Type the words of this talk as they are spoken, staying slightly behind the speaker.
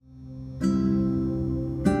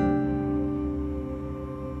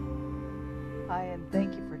Hi, and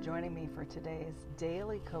thank you for joining me for today's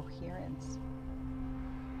Daily Coherence.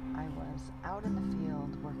 I was out in the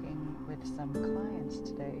field working with some clients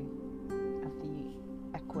today of the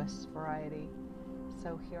Equus variety.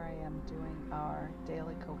 So here I am doing our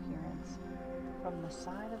Daily Coherence from the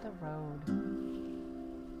side of the road.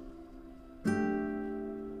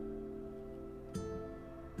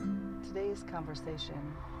 Today's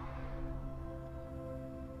conversation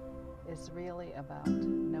is really about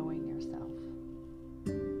knowing yourself.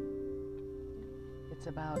 It's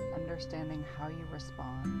about understanding how you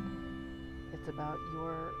respond. It's about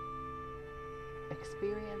your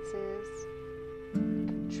experiences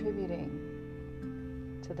contributing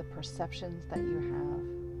to the perceptions that you have,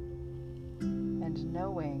 and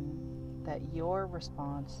knowing that your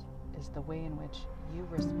response is the way in which you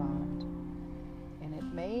respond. And it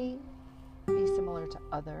may be similar to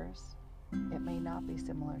others. It may not be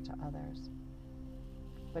similar to others,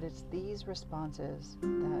 but it's these responses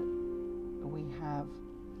that we have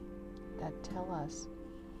that tell us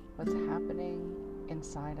what's happening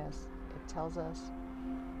inside us. It tells us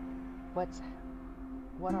what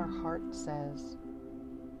our heart says,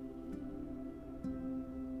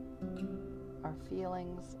 our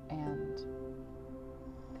feelings, and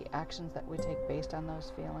the actions that we take based on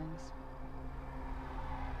those feelings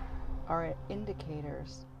are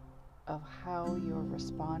indicators of how you're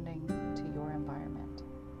responding to your environment.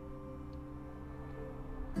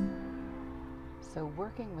 So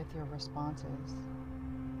working with your responses,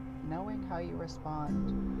 knowing how you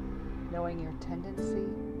respond, knowing your tendency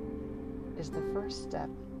is the first step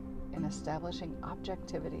in establishing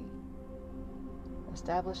objectivity,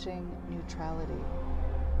 establishing neutrality,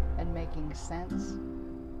 and making sense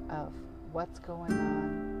of what's going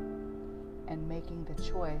on and making the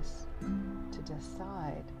choice to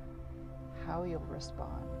decide how you'll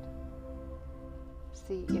respond.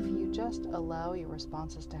 See, if you just allow your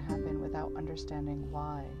responses to happen without understanding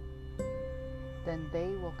why, then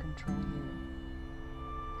they will control you.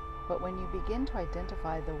 But when you begin to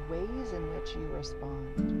identify the ways in which you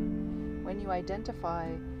respond, when you identify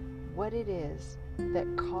what it is that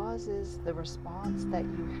causes the response that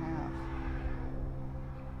you have,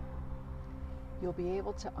 you'll be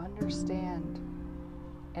able to understand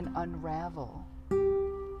and unravel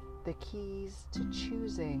the keys to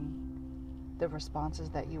choosing the responses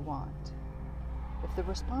that you want. If the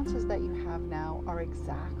responses that you have now are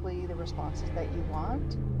exactly the responses that you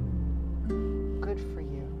want, good for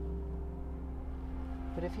you.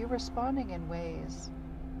 But if you're responding in ways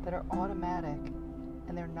that are automatic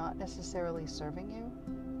and they're not necessarily serving you,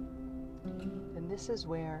 then this is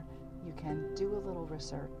where you can do a little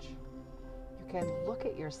research. You can look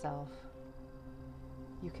at yourself.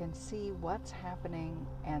 You can see what's happening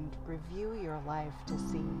and review your life to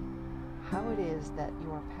see how it is that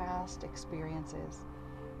your past experiences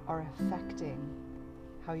are affecting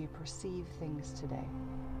how you perceive things today.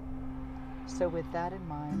 So with that in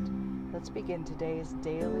mind, let's begin today's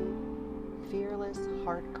daily Fearless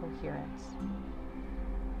Heart Coherence.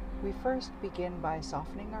 We first begin by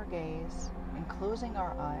softening our gaze and closing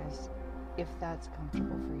our eyes if that's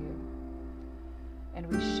comfortable for you. And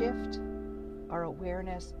we shift our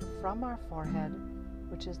awareness from our forehead,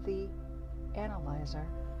 which is the analyzer,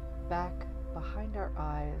 back behind our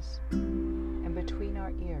eyes and between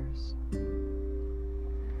our ears.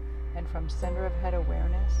 And from center of head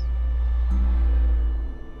awareness,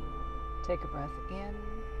 take a breath in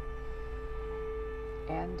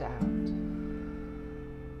and out.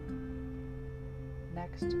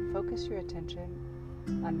 Next, focus your attention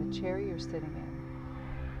on the chair you're sitting in.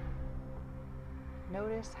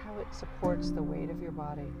 Notice how it supports the weight of your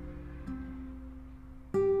body.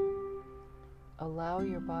 Allow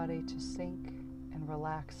your body to sink and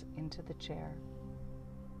relax into the chair.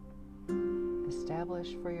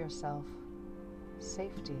 Establish for yourself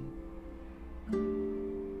safety.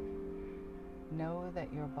 Know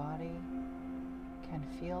that your body can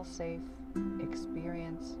feel safe,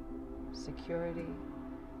 experience security,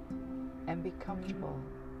 and be comfortable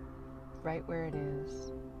right where it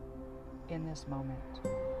is in this moment.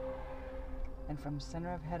 And from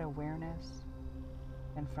center of head awareness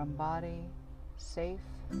and from body safe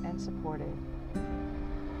and supported,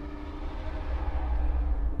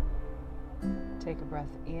 take a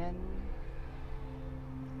breath in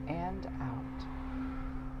and out.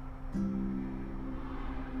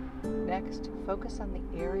 Next, focus on the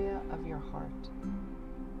area of your heart.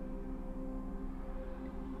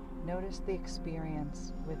 Notice the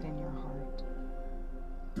experience within your heart.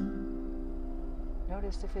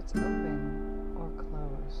 Notice if it's open or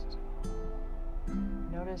closed.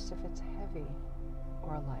 Notice if it's heavy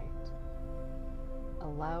or light.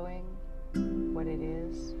 Allowing what it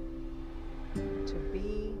is, to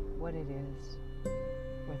be what it is,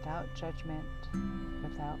 without judgment,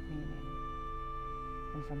 without meaning.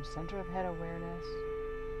 And from center of head awareness,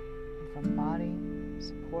 and from body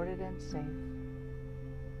supported and safe,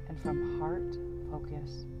 and from heart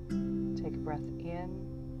focus, take a breath in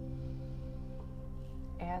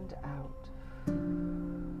and out.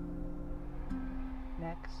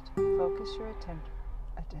 Next, focus your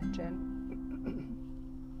attention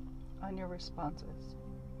on your responses.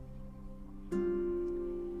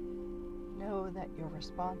 Know that your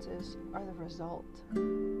responses are the result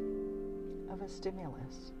of a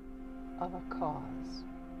stimulus, of a cause.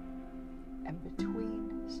 And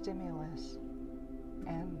between stimulus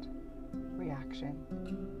and reaction,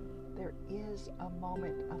 there is a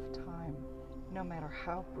moment of time, no matter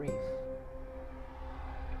how brief,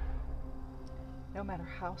 no matter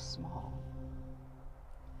how small.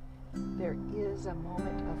 There is a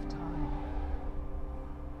moment of time,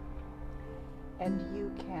 and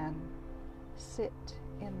you can sit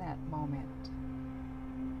in that moment.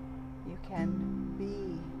 You can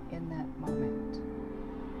be in that moment.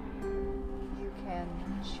 You can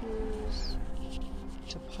choose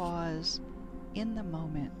to pause in the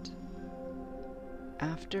moment,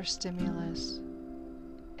 after stimulus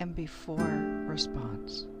and before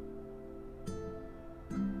response.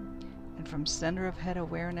 And from center of head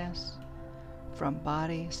awareness, from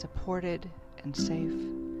body supported and safe,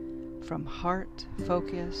 from heart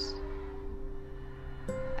focus,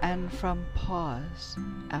 and from pause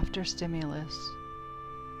after stimulus,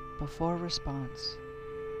 before response,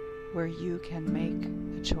 where you can make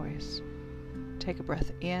the choice. Take a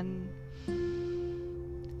breath in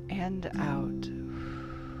and out.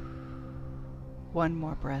 One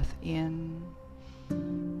more breath in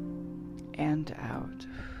and out.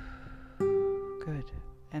 Good.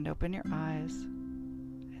 And open your eyes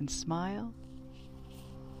and smile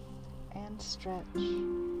and stretch.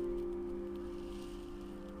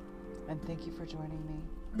 And thank you for joining me.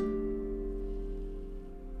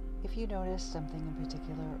 If you noticed something in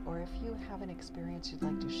particular, or if you have an experience you'd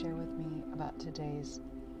like to share with me about today's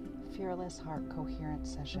Fearless Heart Coherence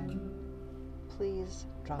session, please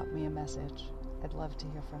drop me a message. I'd love to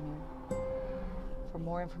hear from you. For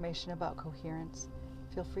more information about coherence,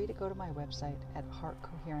 feel free to go to my website at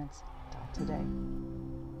heartcoherence.today.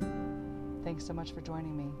 Thanks so much for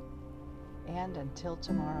joining me. And until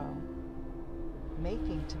tomorrow,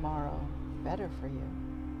 making tomorrow better for you,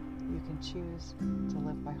 you can choose to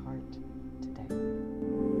live by heart today.